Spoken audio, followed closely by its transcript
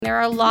There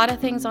are a lot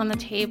of things on the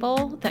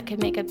table that could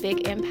make a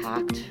big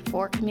impact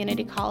for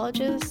community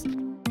colleges.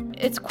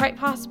 It's quite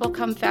possible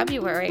come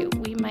February,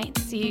 we might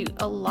see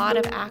a lot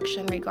of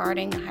action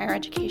regarding the Higher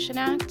Education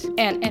Act.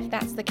 And if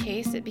that's the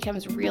case, it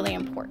becomes really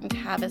important to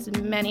have as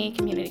many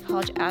community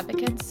college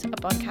advocates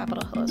up on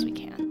Capitol Hill as we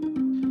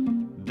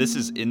can. This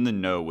is In the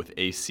Know with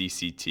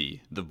ACCT,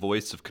 the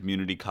voice of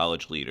community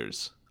college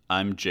leaders.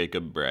 I'm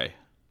Jacob Bray.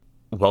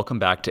 Welcome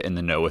back to In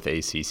the Know with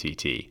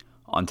ACCT.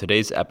 On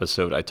today's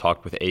episode, I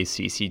talked with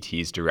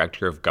ACCT's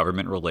Director of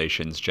Government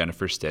Relations,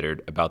 Jennifer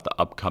Stittard, about the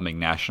upcoming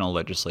National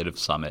Legislative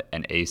Summit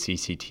and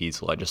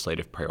ACCT's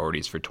legislative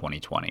priorities for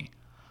 2020.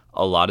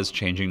 A lot is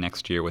changing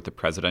next year with the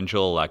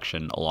presidential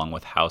election along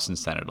with House and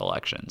Senate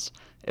elections.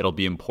 It'll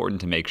be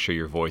important to make sure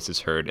your voice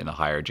is heard in the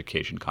higher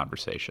education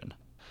conversation.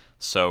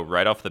 So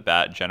right off the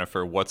bat,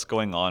 Jennifer, what's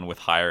going on with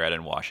higher ed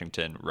in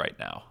Washington right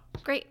now?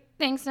 Great.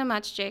 Thanks so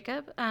much,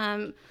 Jacob.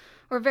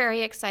 We're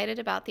very excited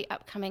about the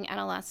upcoming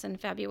NLS in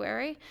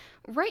February.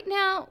 Right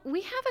now,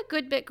 we have a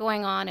good bit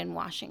going on in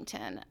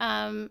Washington.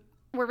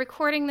 We're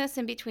recording this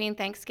in between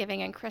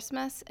Thanksgiving and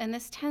Christmas, and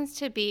this tends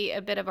to be a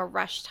bit of a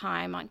rush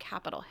time on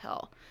Capitol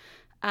Hill.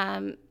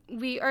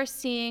 We are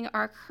seeing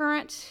our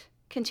current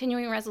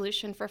continuing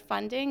resolution for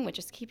funding, which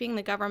is keeping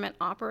the government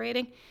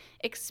operating,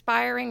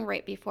 expiring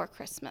right before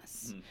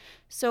Christmas.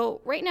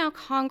 So right now,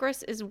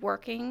 Congress is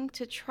working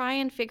to try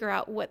and figure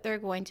out what they're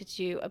going to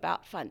do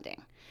about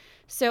funding.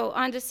 So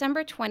on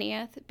December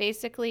 20th,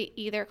 basically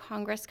either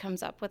Congress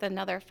comes up with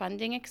another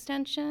funding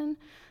extension,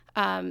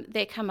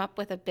 they come up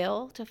with a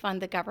bill to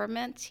fund the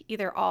government,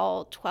 either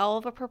all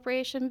 12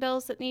 appropriation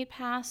bills that need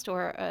passed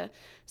or a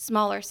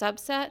smaller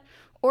subset,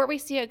 or we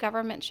see a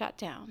government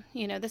shutdown.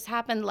 You know, this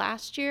happened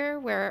last year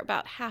where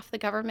about half the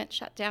government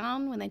shut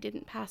down when they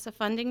didn't pass a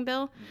funding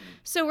bill.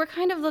 So we're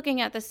kind of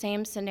looking at the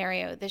same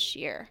scenario this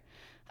year.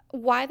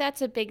 Why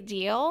that's a big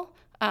deal?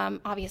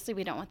 Obviously,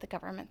 we don't want the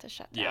government to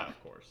shut down. Yeah,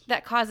 of course.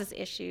 That causes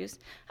issues.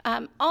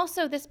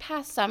 Also, this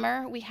past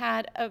summer, we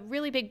had a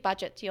really big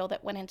budget deal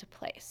that went into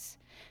place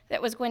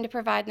that was going to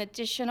provide an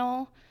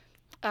additional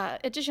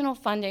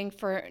funding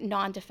for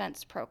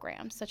non-defense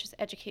programs, such as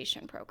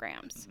education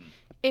programs.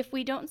 If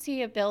we don't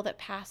see a bill that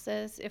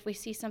passes, if we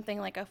see something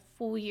like a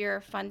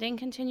full-year funding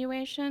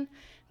continuation,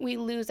 we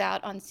lose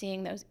out on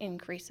seeing those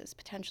increases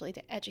potentially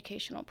to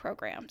educational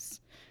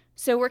programs.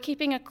 So we're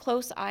keeping a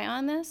close eye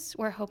on this.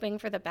 We're hoping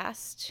for the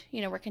best.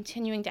 You know, we're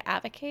continuing to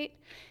advocate.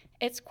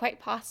 It's quite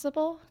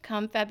possible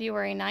come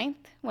February 9th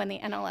when the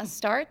NLS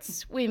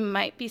starts, we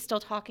might be still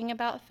talking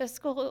about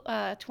fiscal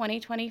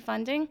 2020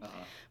 funding,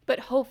 but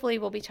hopefully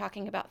we'll be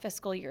talking about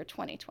fiscal year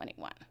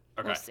 2021.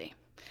 Okay. We'll see.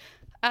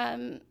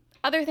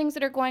 Other things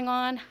that are going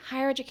on,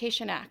 Higher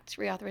Education Act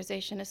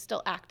reauthorization is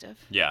still active,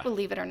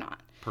 believe it or not.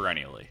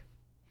 Perennially.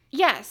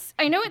 Yes,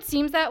 I know it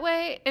seems that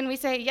way, and we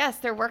say, yes,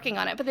 they're working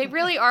on it, but they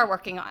really are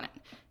working on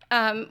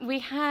it. We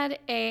had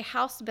a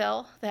House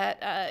bill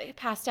that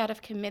passed out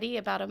of committee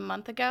about a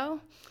month ago.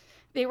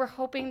 They were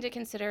hoping to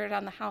consider it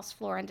on the House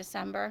floor in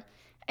December.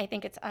 I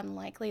think it's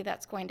unlikely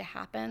that's going to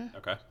happen.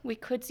 Okay. We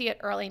could see it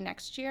early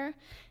next year,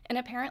 and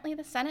apparently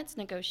the Senate's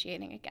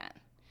negotiating again.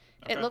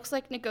 Okay. It looks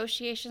like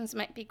negotiations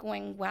might be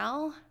going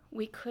well.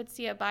 We could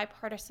see a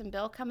bipartisan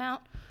bill come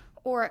out,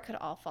 or it could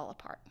all fall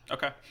apart.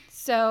 Okay.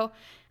 So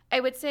I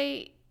would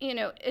say, you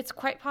know, it's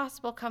quite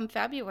possible come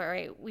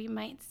February, we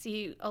might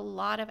see a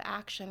lot of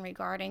action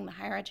regarding the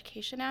Higher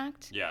Education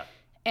Act. Yeah.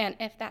 And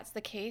if that's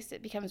the case,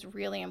 it becomes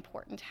really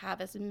important to have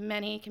as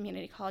many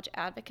community college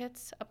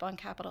advocates up on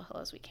Capitol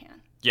Hill as we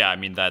can. Yeah, I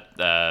mean,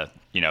 that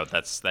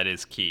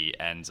is key.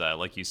 And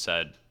like you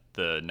said,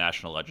 the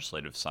National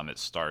Legislative Summit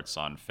starts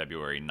on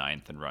February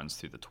 9th and runs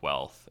through the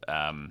 12th.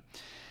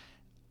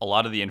 A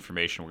lot of the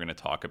information we're going to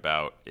talk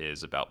about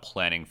is about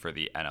planning for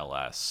the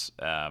NLS.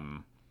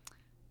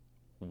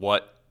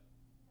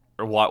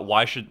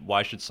 Why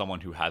should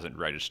someone who hasn't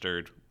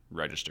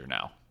register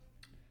now?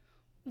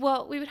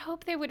 Well, we would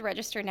hope they would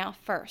register now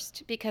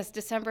first because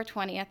December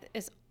 20th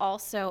is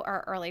also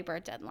our early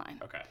bird deadline.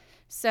 Okay.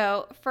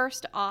 So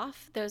first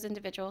off, those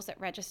individuals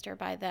that register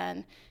by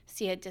then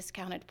see a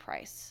discounted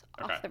price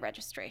off the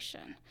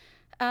registration.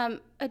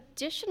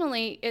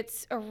 Additionally,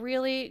 it's a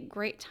really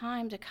great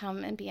time to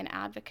come and be an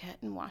advocate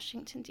in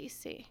Washington,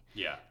 D.C.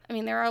 Yeah. I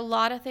mean, there are a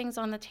lot of things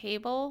on the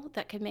table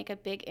that could make a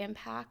big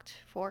impact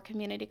for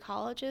community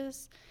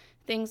colleges.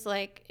 Things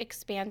like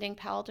expanding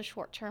Pell to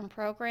short-term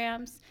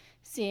programs,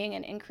 seeing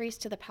an increase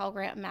to the Pell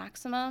Grant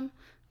maximum.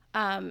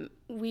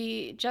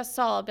 We just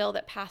saw a bill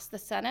that passed the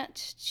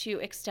Senate to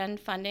extend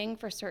funding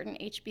for certain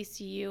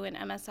HBCU and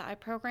MSI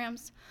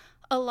programs.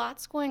 A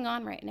lot's going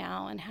on right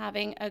now, and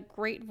having a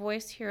great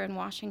voice here in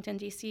Washington,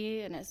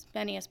 D.C., and as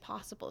many as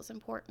possible is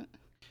important.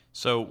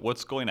 So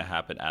what's going to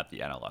happen at the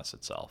NLS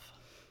itself?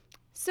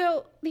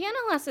 So the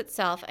NLS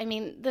itself, I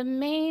mean, the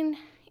main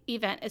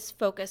event is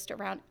focused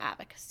around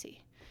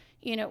advocacy.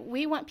 You know,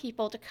 we want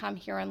people to come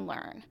here and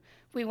learn.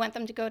 We want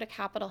them to go to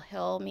Capitol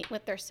Hill, meet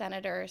with their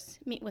senators,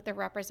 meet with their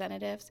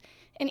representatives,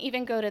 and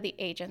even go to the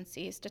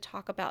agencies to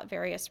talk about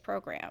various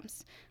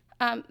programs.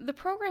 The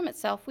program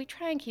itself, we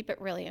try and keep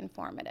it really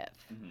informative.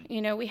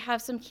 We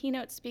have some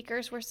keynote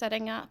speakers we're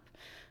setting up.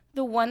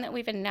 The one that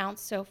we've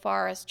announced so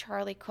far is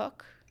Charlie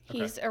Cook.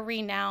 He's a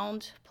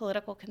renowned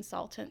political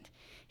consultant.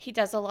 He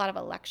does a lot of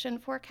election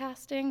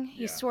forecasting.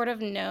 He's sort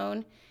of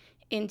known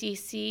in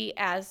DC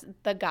as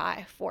the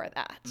guy for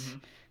that.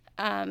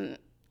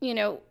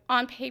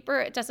 On paper,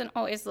 it doesn't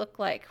always look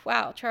like,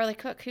 wow, Charlie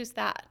Cook, who's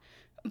that?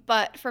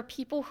 But for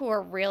people who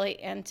are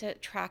really into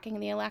tracking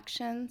the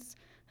elections,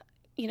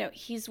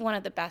 he's one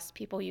of the best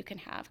people you can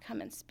have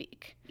come and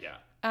speak.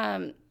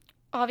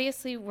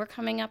 Obviously, we're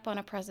coming up on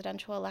a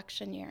presidential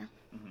election year.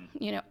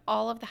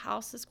 All of the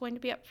House is going to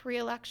be up for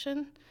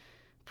re-election,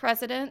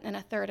 president, and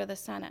a third of the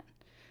Senate.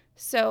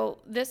 So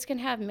this can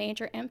have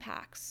major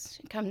impacts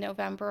come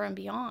November and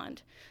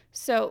beyond.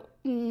 So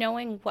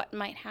knowing what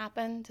might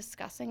happen,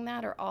 discussing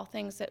that, are all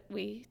things that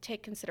we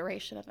take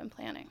consideration of in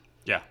planning.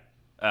 Yeah.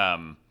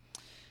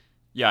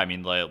 I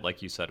mean,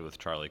 like you said with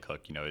Charlie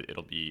Cook,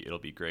 it'll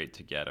be great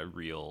to get a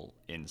real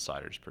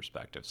insider's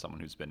perspective, someone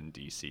who's been in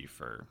DC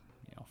for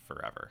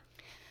forever.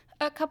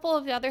 A couple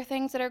of the other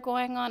things that are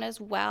going on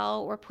as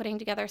well, we're putting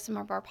together some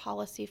of our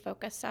policy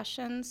focus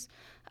sessions.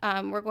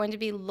 We're going to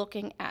be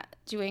looking at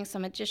doing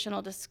some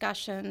additional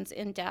discussions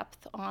in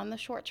depth on the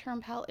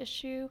short-term Pell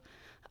issue,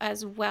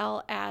 as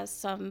well as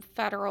some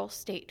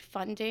federal-state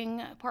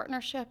funding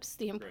partnerships,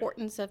 the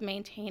importance of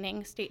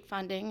maintaining state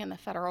funding and the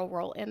federal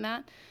role in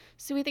that.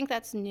 So we think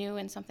that's new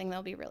and something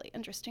that'll be really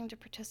interesting to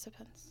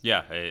participants.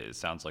 Yeah, it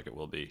sounds like it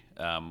will be.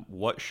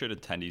 What should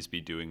attendees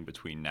be doing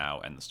between now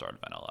and the start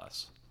of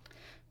NLS?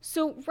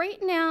 So right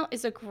now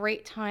is a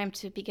great time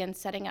to begin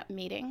setting up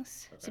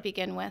meetings to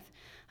begin with.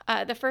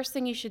 The first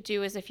thing you should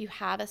do is, if you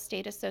have a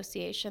state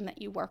association that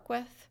you work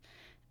with,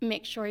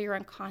 make sure you're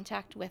in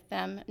contact with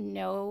them,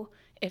 know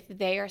if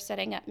they are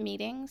setting up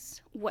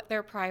meetings, what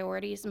their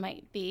priorities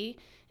might be,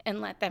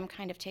 and let them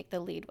kind of take the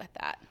lead with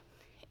that.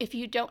 If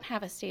you don't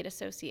have a state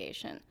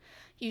association,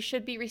 you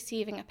should be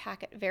receiving a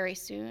packet very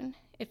soon,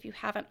 if you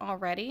haven't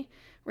already,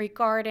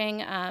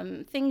 regarding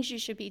things you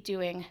should be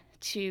doing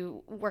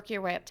to work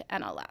your way up to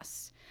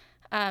NLS.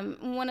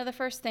 One of the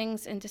first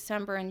things in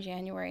December and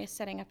January is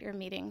setting up your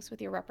meetings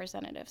with your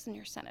representatives and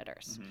your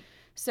senators.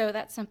 So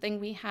that's something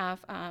we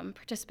have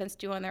participants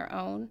do on their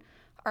own.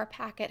 Our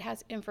packet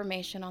has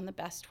information on the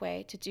best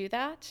way to do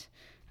that.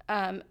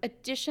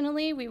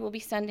 Additionally, we will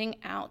be sending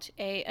out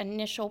an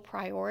initial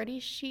priority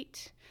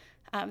sheet.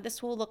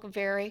 This will look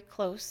very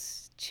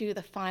close to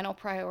the final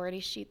priority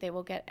sheet they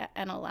will get at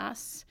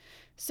NLS.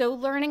 So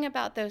learning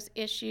about those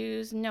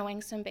issues,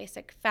 knowing some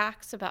basic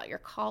facts about your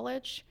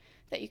college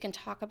that you can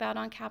talk about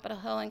on Capitol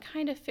Hill, and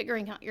kind of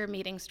figuring out your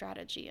meeting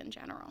strategy in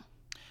general.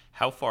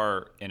 How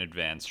far in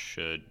advance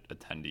should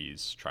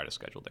attendees try to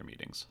schedule their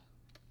meetings?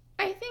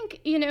 I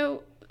think,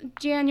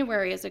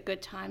 January is a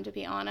good time, to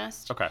be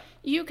honest. Okay.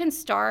 You can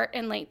start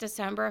in late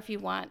December if you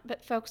want,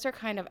 but folks are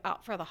kind of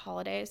out for the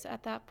holidays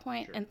at that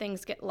point, and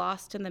things get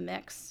lost in the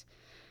mix.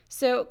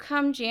 So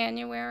come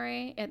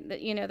January,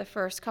 the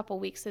first couple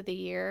weeks of the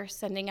year,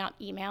 sending out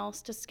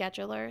emails to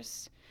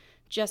schedulers,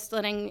 just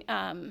letting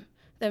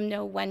them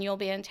know when you'll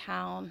be in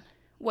town,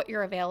 what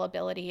your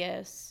availability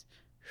is,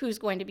 who's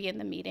going to be in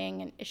the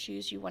meeting, and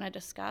issues you want to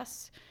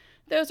discuss.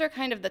 Those are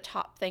kind of the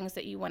top things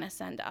that you want to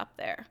send up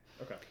there.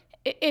 Okay.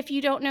 If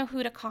you don't know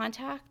who to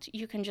contact,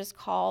 you can just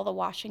call the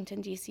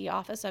Washington, D.C.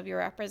 office of your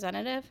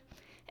representative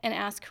and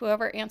ask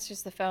whoever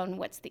answers the phone,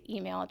 what's the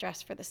email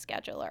address for the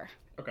scheduler?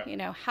 Okay.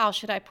 How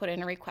should I put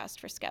in a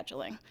request for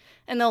scheduling?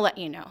 And they'll let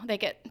you know. They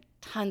get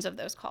tons of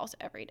those calls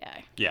every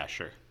day. Yeah,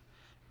 sure.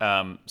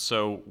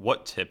 So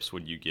what tips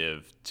would you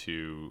give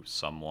to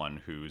someone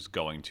who's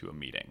going to a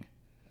meeting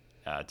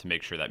to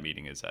make sure that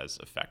meeting is as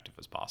effective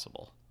as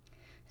possible?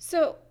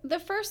 So the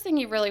first thing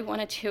you really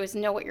want to do is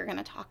know what you're going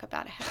to talk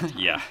about ahead of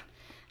time. Yeah.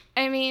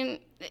 I mean,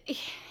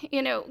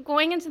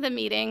 going into the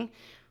meeting,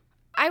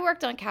 I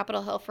worked on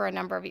Capitol Hill for a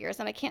number of years,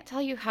 and I can't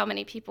tell you how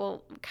many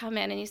people come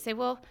in and you say,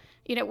 well,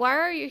 why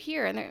are you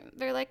here? And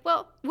they're like,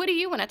 well, what do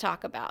you want to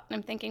talk about? And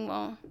I'm thinking,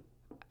 well,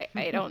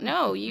 I don't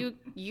know.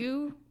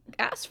 You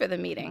asked for the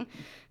meeting.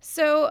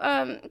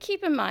 So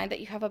keep in mind that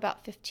you have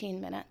about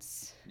 15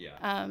 minutes.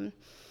 Yeah.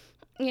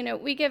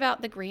 We give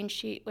out the green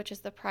sheet, which is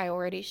the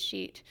priority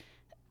sheet.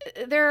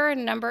 There are a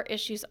number of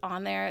issues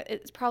on there.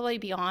 It's probably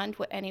beyond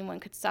what anyone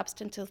could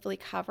substantively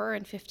cover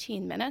in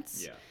 15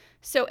 minutes. Yeah.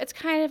 So it's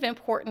kind of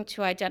important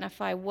to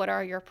identify what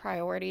are your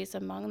priorities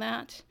among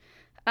that.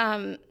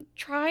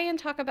 Try and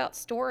talk about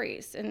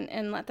stories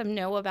and let them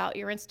know about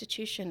your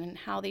institution and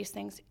how these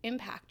things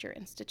impact your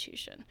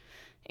institution.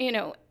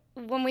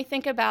 When we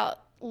think about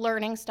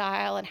learning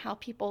style and how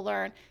people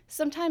learn,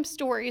 sometimes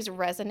stories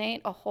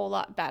resonate a whole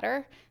lot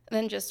better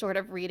than just sort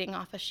of reading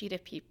off a sheet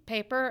of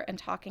paper and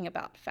talking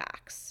about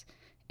facts.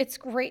 It's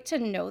great to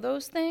know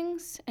those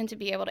things and to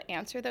be able to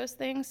answer those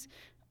things,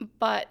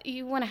 but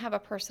you want to have a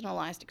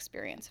personalized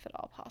experience if at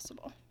all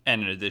possible.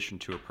 And in addition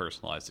to a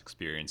personalized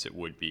experience, it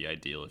would be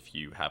ideal if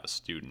you have a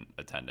student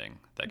attending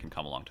that can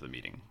come along to the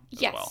meeting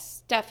as well.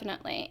 Yes,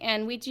 definitely.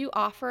 And we do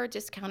offer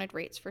discounted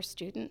rates for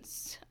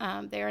students.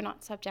 They are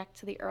not subject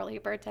to the early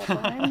bird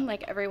deadline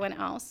like everyone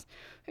else.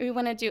 We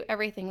want to do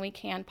everything we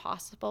can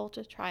possible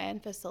to try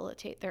and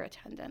facilitate their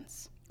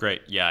attendance.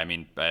 Great. Yeah, I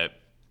mean,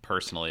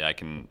 personally, I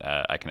can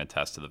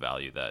attest to the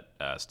value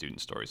that student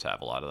stories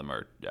have. A lot of them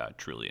are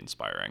truly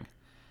inspiring.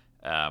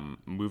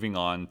 Moving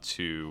on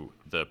to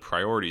the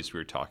priorities we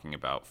were talking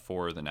about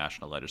for the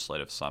National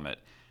Legislative Summit,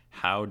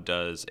 how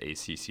does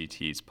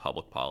ACCT's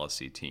public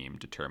policy team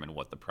determine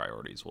what the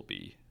priorities will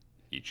be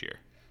each year?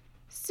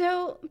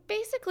 So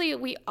basically,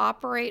 we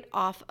operate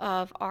off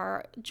of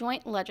our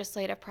joint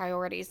legislative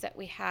priorities that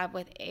we have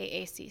with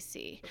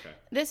AACC. Okay.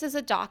 This is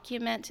a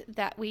document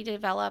that we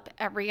develop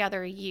every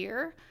other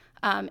year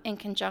in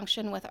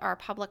conjunction with our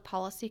public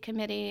policy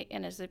committee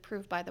and is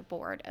approved by the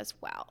board as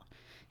well.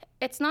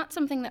 It's not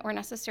something that we're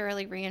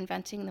necessarily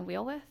reinventing the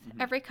wheel with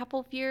every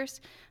couple of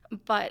years,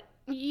 but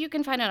you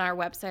can find it on our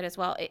website as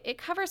well. It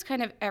covers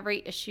kind of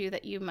every issue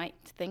that you might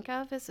think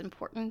of as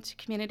important to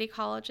community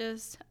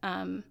colleges.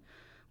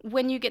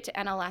 When you get to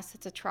NLS,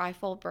 it's a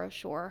trifold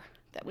brochure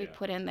that we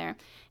put in there.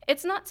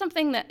 It's not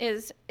something that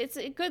it's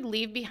a good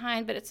leave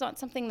behind, but it's not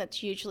something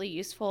that's usually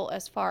useful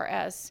as far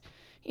as,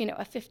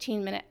 a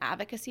 15-minute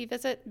advocacy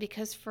visit,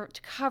 because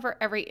to cover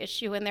every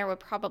issue in there would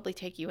probably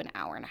take you an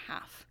hour and a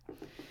half.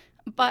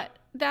 But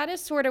that is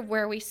sort of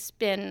where we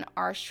spin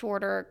our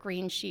shorter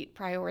green sheet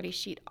priority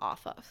sheet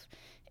off of,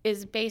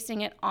 is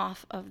basing it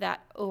off of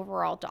that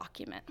overall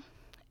document.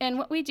 And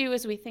what we do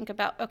is we think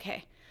about,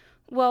 okay,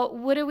 well,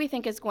 what do we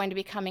think is going to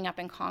be coming up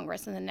in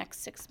Congress in the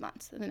next 6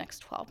 months, in the next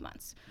 12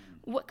 months?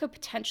 What could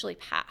potentially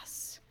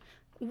pass?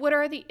 What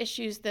are the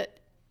issues that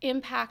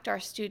impact our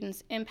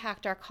students,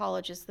 impact our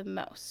colleges the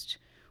most?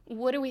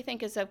 What do we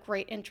think is of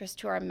great interest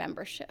to our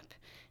membership?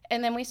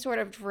 And then we sort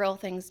of drill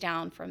things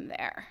down from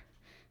there.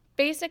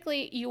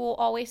 Basically, you will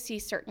always see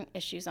certain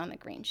issues on the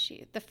green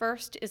sheet. The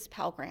first is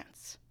Pell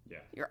Grants. Yeah.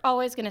 You're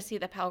always going to see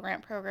the Pell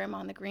Grant program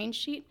on the green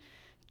sheet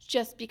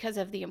just because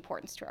of the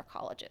importance to our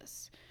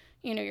colleges.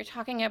 You're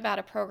talking about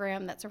a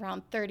program that's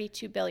around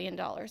 $32 billion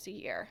a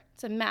year.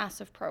 It's a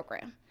massive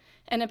program.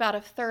 And about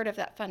a third of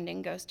that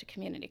funding goes to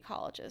community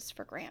colleges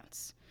for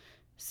grants.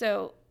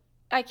 So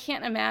I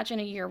can't imagine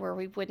a year where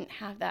we wouldn't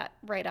have that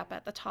right up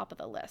at the top of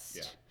the list.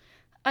 Yeah.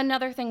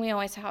 Another thing we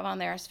always have on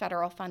there is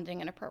federal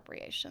funding and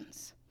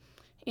appropriations.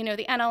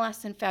 The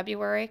NLS in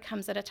February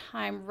comes at a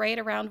time right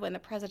around when the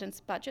president's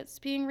budget's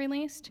being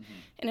released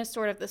and is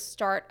sort of the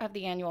start of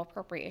the annual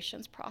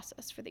appropriations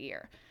process for the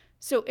year.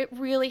 So it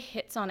really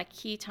hits on a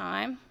key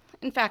time.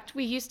 In fact,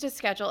 we used to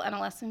schedule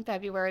NLS in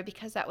February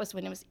because that was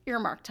when it was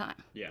earmark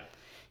time. Yeah.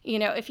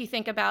 If you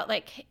think about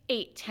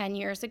 8-10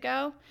 years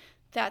ago,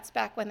 that's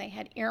back when they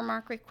had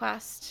earmark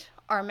requests.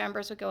 Our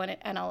members would go in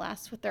at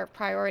NLS with their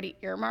priority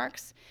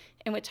earmarks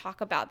and would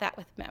talk about that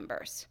with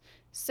members.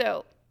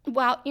 So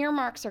while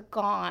earmarks are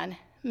gone,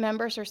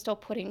 members are still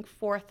putting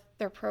forth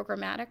their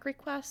programmatic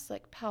requests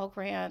like Pell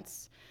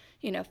Grants,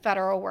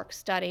 federal work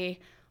study,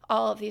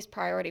 all of these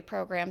priority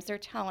programs. They're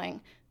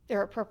telling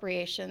their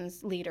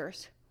appropriations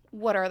leaders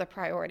what are the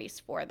priorities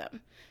for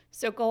them.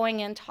 So going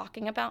in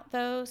talking about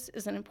those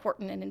is an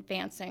important in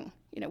advancing,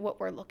 what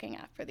we're looking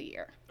at for the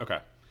year. Okay.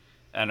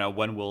 And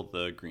when will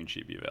the green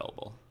sheet be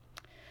available?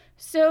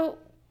 So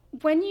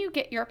when you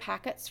get your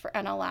packets for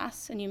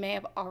NLS, and you may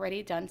have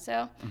already done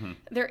so,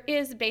 there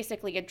is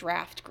basically a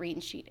draft green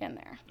sheet in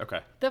there. Okay.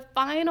 The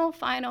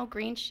final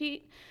green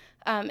sheet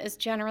is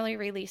generally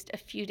released a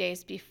few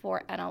days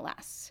before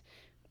NLS.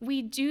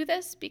 We do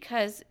this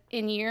because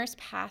in years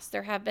past,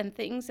 there have been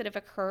things that have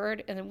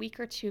occurred in a week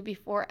or two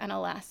before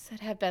NLS that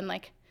have been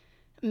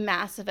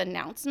massive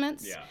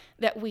announcements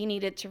that we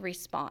needed to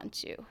respond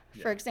to.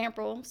 Yeah. For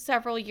example,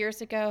 several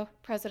years ago,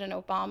 President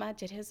Obama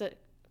did his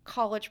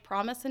College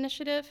Promise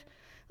Initiative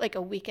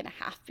a week and a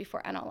half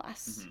before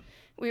NLS.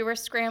 We were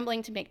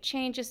scrambling to make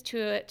changes to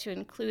it to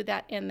include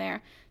that in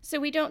there. So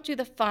we don't do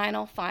the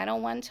final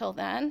one till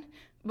then,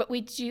 but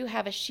we do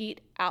have a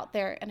sheet out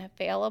there and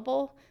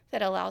available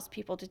that allows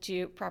people to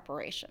do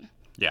preparation.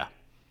 Yeah.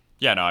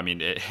 Yeah, no, I mean,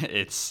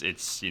 it's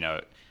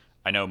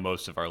I know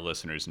most of our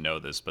listeners know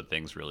this, but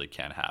things really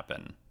can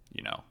happen,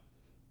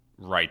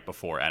 right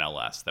before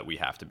NLS that we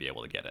have to be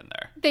able to get in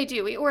there. They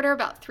do. We order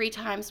about 3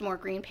 times more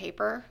green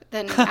paper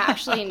than we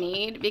actually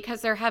need,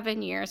 because there have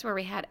been years where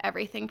we had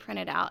everything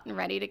printed out and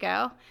ready to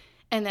go,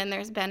 and then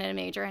there's been a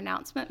major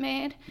announcement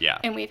made,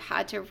 and we've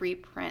had to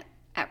reprint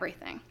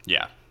everything.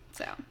 Yeah.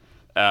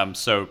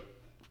 So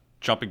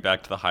jumping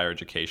back to the Higher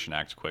Education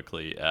Act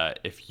quickly,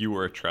 if you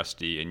were a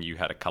trustee and you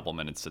had a couple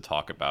minutes to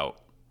talk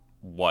about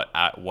what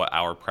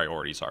our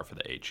priorities are for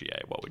the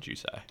HEA, what would you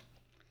say?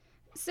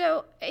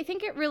 So I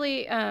think it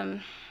really,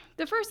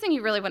 the first thing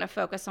you really want to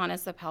focus on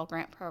is the Pell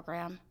Grant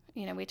program.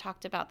 We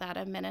talked about that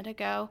a minute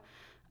ago.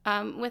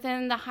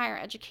 Within the Higher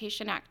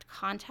Education Act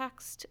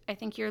context, I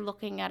think you're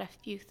looking at a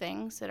few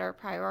things that are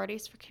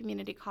priorities for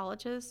community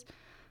colleges.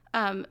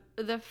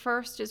 The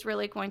first is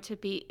really going to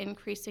be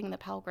increasing the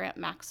Pell Grant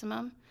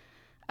maximum.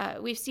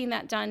 We've seen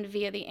that done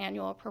via the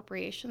annual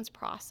appropriations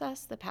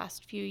process the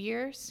past few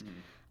years.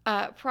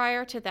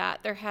 Prior to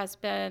that, there has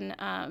been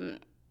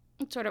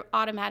sort of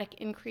automatic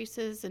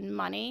increases in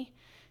money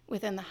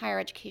within the Higher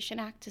Education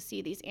Act to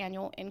see these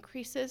annual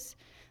increases.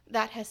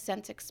 That has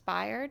since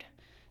expired.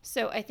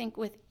 So I think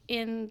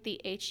within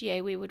the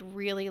HEA, we would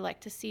really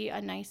like to see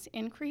a nice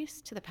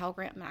increase to the Pell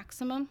Grant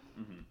maximum.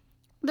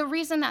 The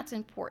reason that's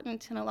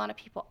important, and a lot of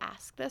people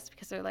ask this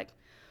because they're like,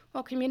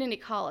 well, community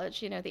college,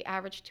 the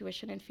average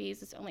tuition and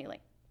fees is only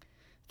like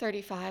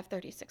 $3,500,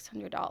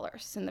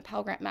 $3,600, and the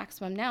Pell Grant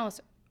maximum now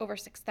is over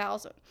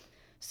 $6,000.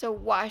 So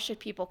why should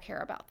people care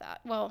about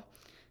that? Well,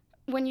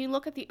 when you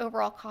look at the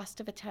overall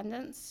cost of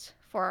attendance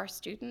for our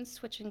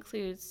students, which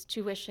includes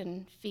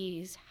tuition,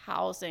 fees,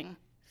 housing,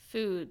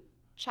 food,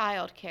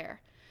 childcare,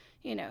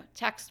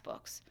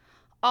 textbooks,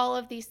 all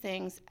of these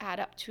things add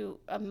up to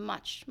a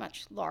much,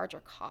 much larger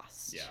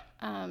cost.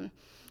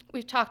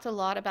 We've talked a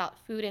lot about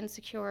food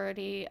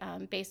insecurity,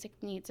 basic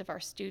needs of our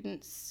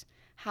students,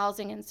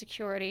 housing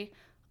insecurity.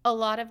 A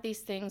lot of these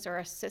things are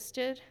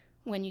assisted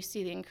when you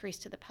see the increase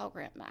to the Pell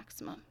Grant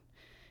maximum.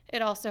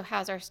 It also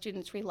has our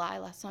students rely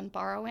less on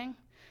borrowing.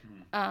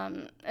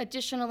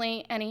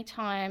 Additionally,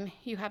 anytime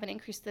you have an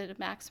increase to the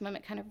maximum,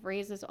 it kind of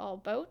raises all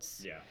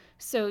boats.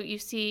 So you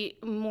see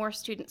more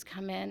students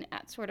come in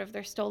at sort of,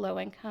 they're still low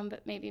income,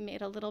 but maybe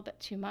made a little bit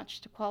too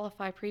much to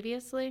qualify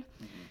previously.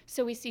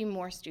 So we see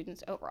more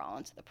students overall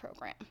into the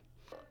program.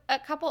 A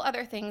couple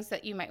other things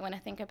that you might want to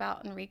think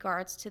about in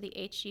regards to the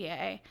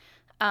HEA.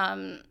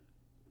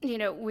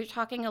 We're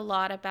talking a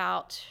lot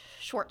about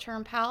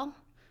short-term Pell,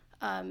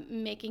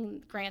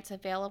 making grants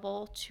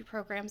available to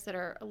programs that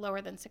are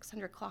lower than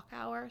 600 clock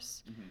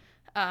hours.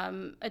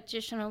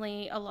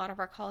 Additionally, a lot of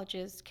our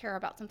colleges care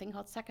about something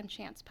called Second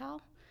Chance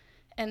Pell.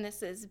 And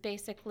this is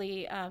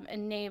basically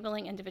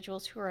enabling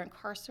individuals who are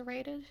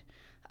incarcerated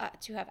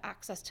to have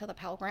access to the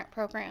Pell Grant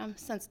program.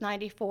 Since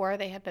 '94,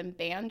 they have been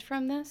banned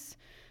from this.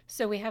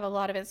 So we have a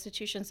lot of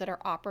institutions that are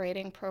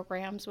operating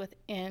programs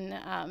within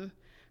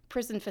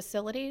prison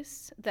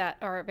facilities that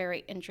are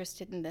very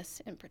interested in this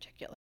in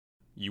particular.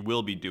 You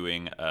will be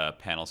doing a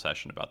panel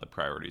session about the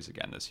priorities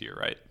again this year,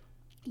 right?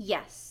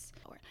 Yes.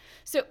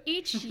 So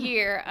each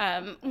year,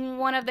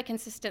 one of the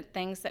consistent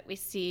things that we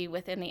see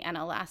within the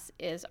NLS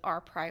is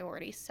our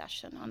priorities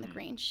session on the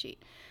green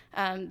sheet.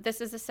 This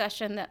is a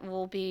session that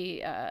will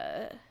be,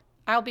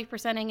 I'll be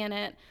presenting in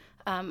it.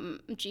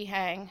 Ji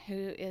Hang, who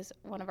is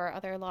one of our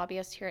other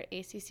lobbyists here at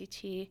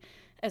ACCT,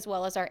 as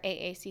well as our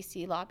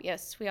AACC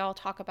lobbyists. We all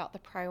talk about the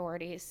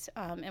priorities,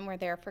 and we're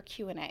there for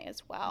Q&A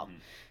as well.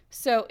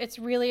 So it's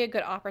really a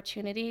good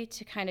opportunity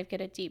to kind of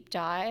get a deep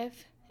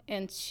dive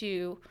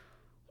into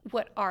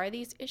what are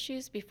these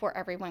issues before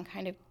everyone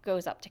kind of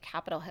goes up to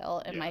Capitol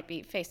Hill and might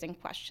be facing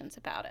questions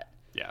about it.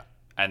 Yeah,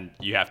 and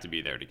you have to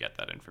be there to get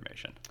that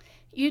information.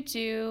 You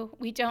do.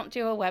 We don't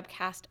do a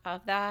webcast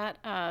of that.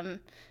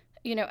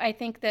 I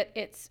think that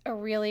it's a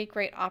really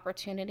great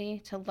opportunity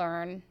to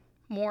learn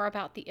more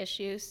about the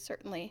issues.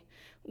 Certainly,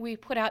 we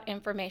put out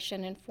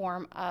information in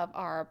form of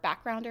our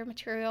backgrounder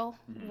material,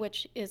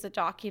 which is a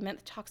document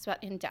that talks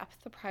about in-depth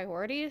the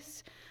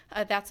priorities.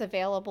 That's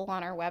available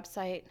on our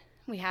website.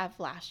 We have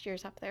last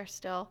year's up there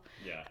still.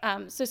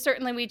 So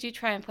certainly we do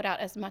try and put out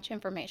as much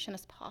information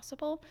as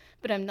possible,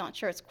 but I'm not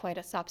sure it's quite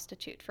a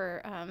substitute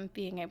for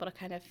being able to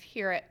kind of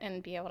hear it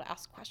and be able to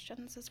ask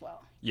questions as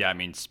well. Yeah, I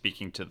mean,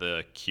 speaking to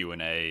the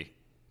Q&A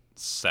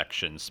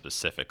section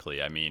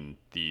specifically, I mean,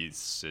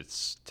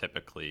 it's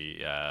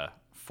typically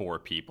for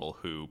people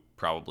who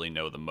probably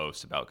know the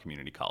most about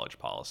community college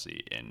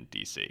policy in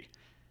DC,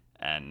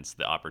 and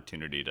the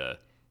opportunity to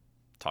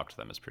talk to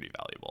them is pretty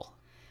valuable.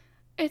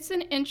 It's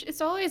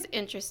always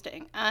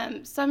interesting.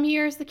 Some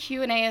years the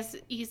Q&A is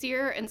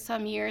easier, and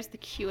some years the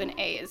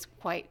Q&A is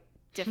quite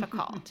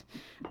difficult.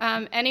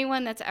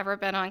 Anyone that's ever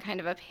been on kind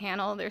of a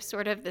panel, there's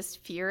sort of this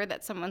fear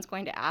that someone's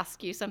going to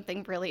ask you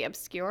something really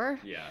obscure.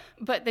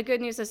 But the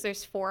good news is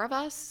there's 4 of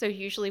us, so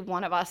usually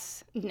one of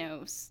us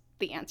knows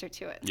the answer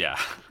to it.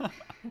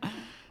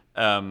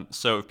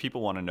 So if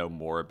people want to know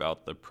more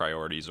about the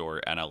priorities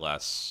or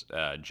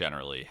NLS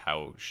generally,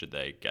 how should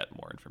they get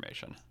more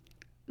information?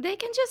 They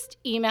can just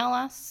email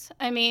us.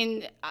 I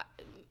mean,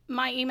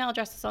 my email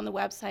address is on the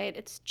website.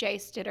 It's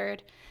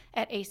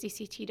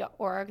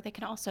jstidard@acct.org. They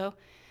can also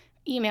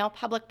email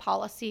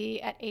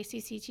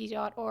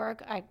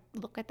publicpolicy@acct.org. I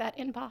look at that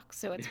inbox,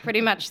 so it's pretty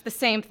much the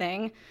same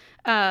thing.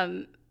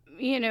 We're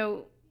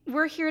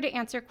here to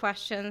answer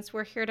questions.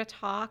 We're here to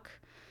talk.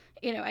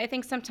 I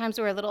think sometimes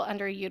we're a little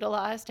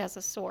underutilized as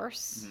a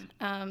source.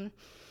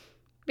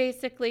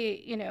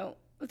 Basically,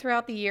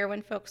 throughout the year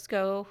when folks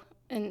go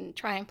and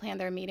try and plan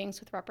their meetings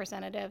with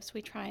representatives,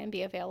 we try and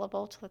be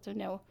available to let them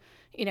know,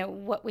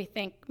 what we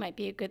think might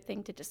be a good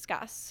thing to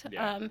discuss.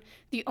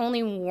 The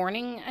only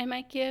warning I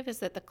might give is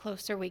that the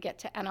closer we get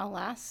to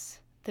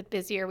NLS, the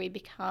busier we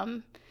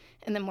become,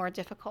 and the more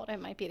difficult it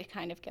might be to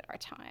kind of get our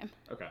time.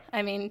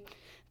 I mean,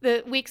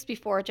 the weeks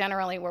before,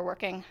 generally, we're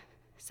working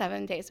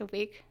 7 days a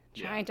week.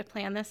 trying to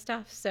plan this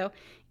stuff. So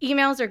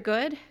emails are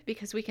good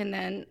because we can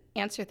then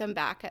answer them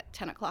back at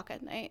 10 o'clock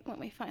at night when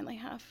we finally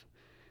have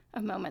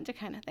a moment to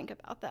kind of think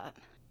about that.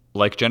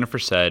 Like Jennifer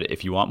said,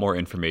 if you want more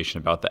information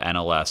about the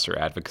NLS or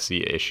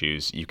advocacy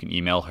issues, you can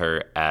email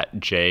her at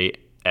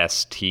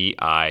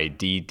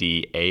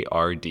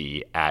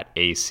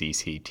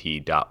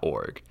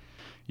jstiddard@acct.org.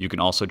 You can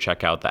also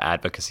check out the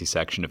advocacy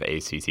section of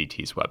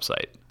ACCT's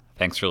website.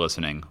 Thanks for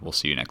listening. We'll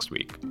see you next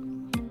week.